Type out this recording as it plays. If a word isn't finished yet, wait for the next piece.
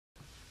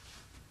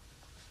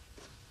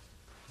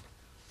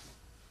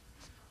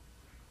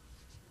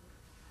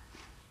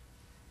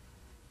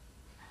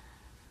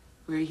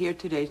We're here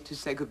today to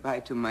say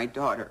goodbye to my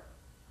daughter,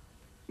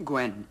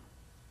 Gwen.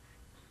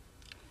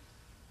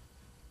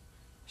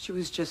 She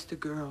was just a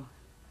girl,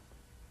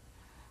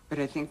 but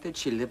I think that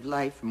she lived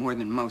life more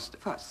than most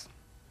of us.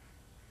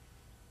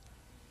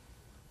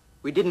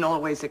 We didn't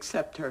always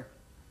accept her,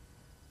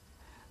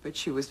 but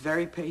she was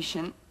very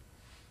patient,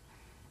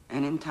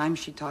 and in time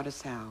she taught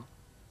us how.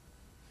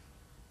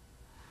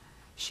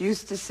 She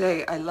used to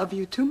say, "I love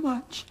you too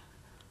much."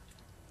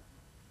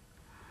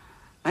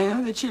 I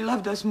know that she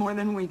loved us more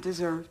than we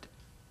deserved.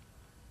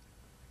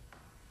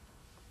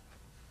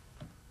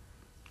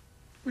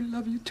 We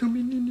love you too,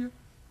 mi niña.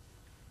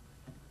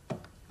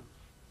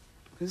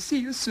 We'll see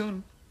you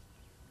soon.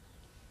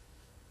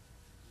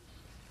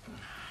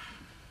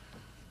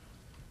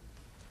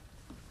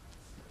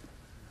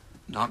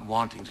 Not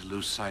wanting to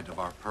lose sight of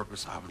our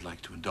purpose, I would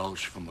like to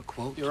indulge from a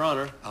quote. Your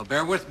Honor.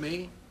 Bear with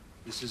me.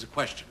 This is a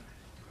question.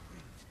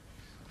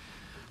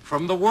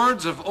 From the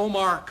words of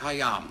Omar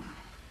Khayyam,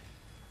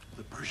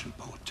 the Persian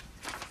poet.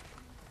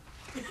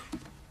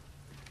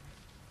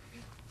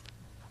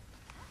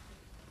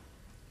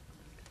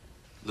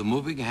 The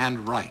moving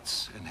hand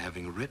writes, and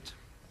having writ,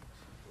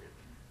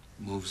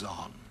 moves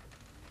on.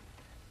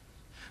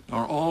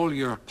 Nor all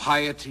your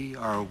piety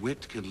or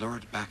wit can lure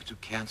it back to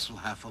cancel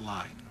half a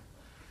line.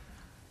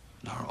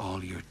 Nor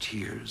all your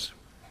tears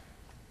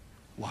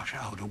wash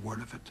out a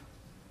word of it.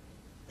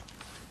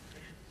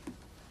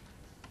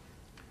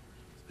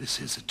 This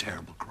is a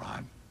terrible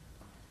crime.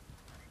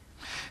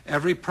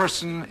 Every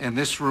person in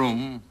this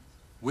room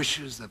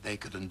wishes that they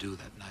could undo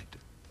that night.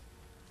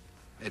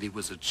 That he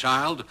was a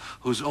child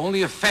whose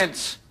only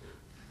offense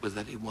was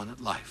that he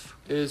wanted life.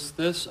 Is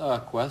this a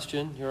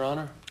question, Your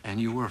Honor? And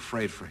you were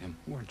afraid for him,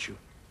 weren't you?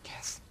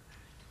 Yes.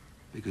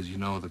 Because you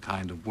know the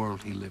kind of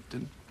world he lived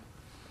in.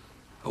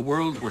 A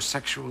world where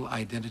sexual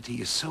identity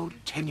is so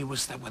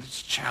tenuous that when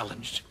it's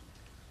challenged,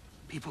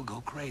 people go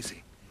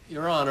crazy.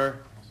 Your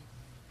Honor.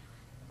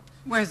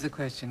 Where's the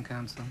question,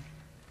 counsel?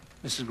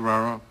 Mrs.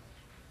 Guerrero,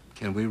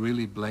 can we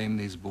really blame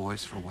these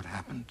boys for what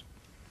happened?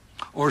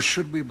 Or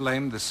should we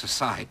blame the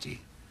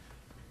society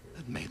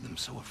that made them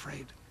so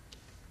afraid?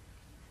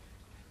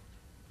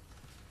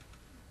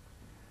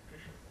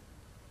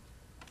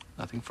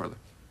 Nothing further.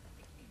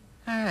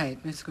 All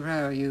right, Miss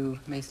Guerrero, you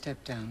may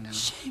step down now.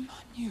 Shame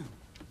on you.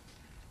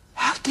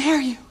 How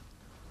dare you?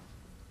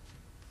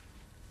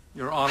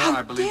 Your Honor,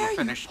 I believe we're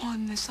finished. How dare you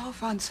pawn this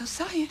off on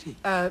society?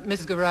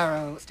 Miss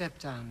Guerrero, step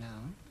down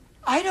now.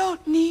 I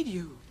don't need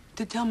you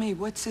to tell me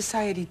what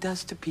society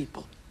does to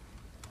people.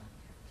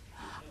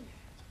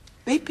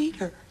 They beat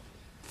her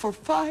for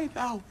 5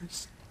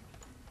 hours.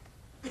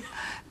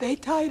 They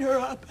tied her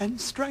up and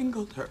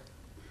strangled her.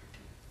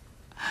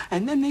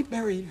 And then they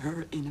buried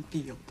her in a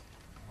field.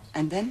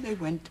 And then they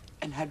went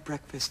and had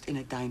breakfast in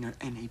a diner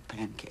and ate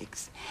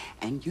pancakes.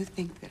 And you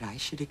think that I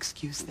should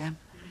excuse them?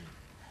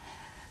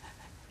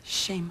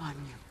 Shame on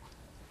you.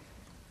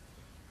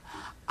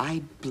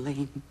 I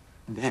blame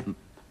them.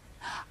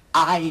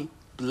 I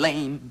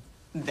blame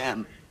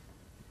them.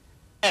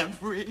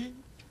 Every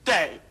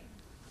day.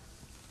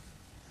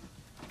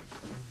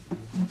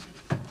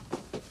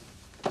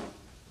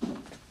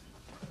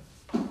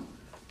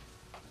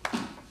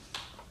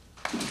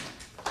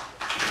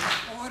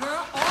 Order,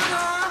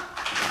 order!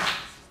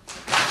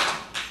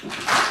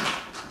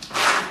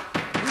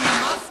 We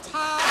must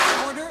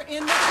have order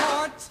in the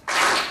court.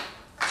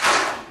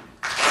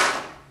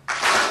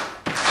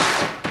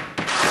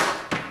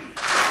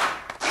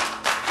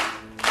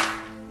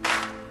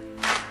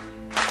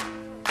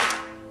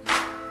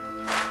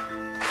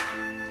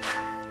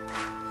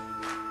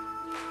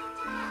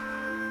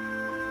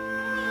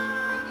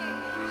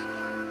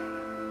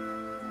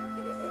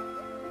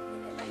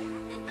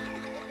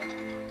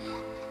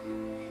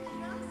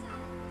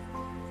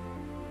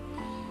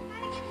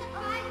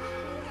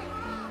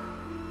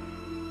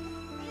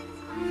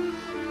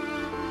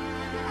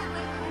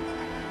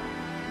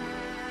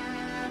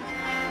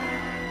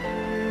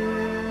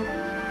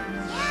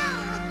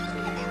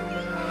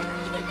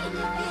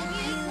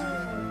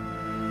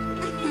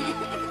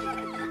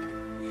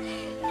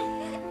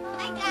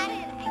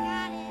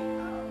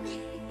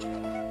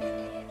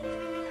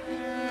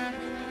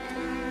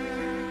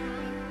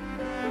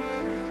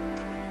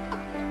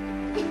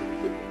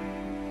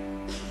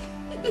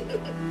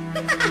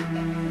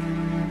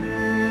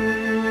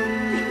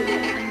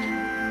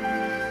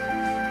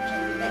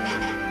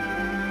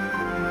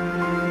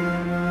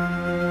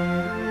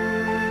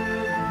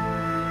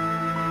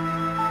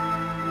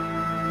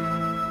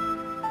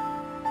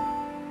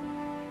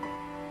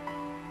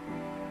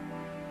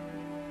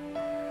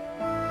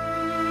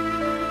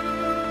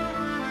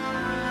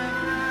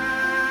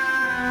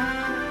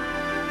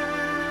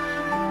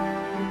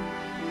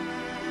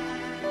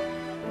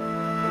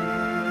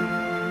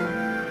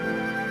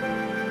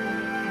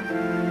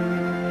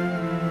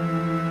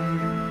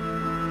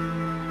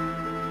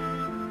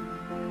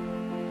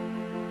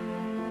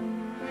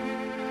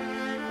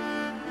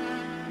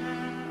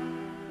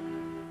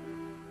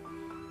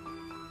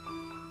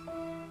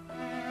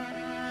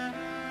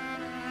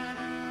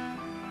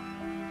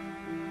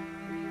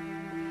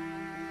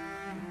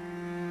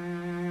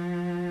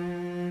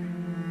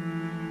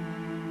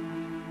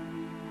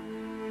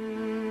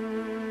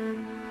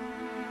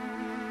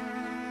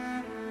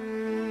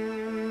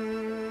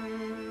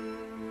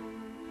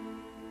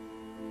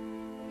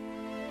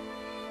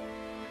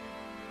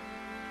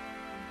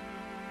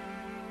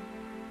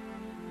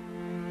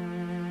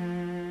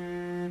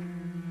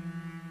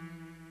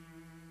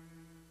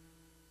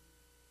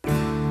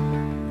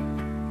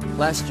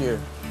 Last year,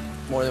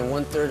 more than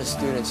 1/3 of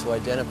students who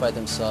identified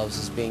themselves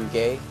as being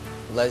gay,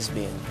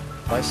 lesbian,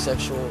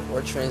 bisexual,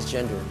 or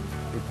transgender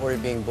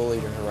reported being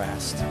bullied or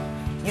harassed.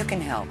 You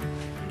can help.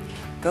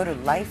 Go to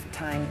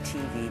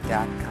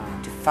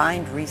lifetimetv.com to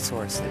find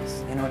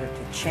resources in order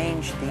to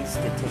change these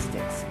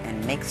statistics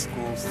and make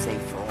schools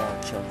safe for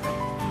all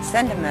children.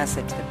 Send a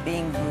message that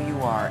being who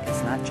you are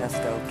is not just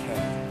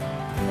okay.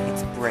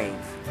 It's brave,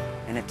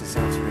 and it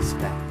deserves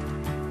respect.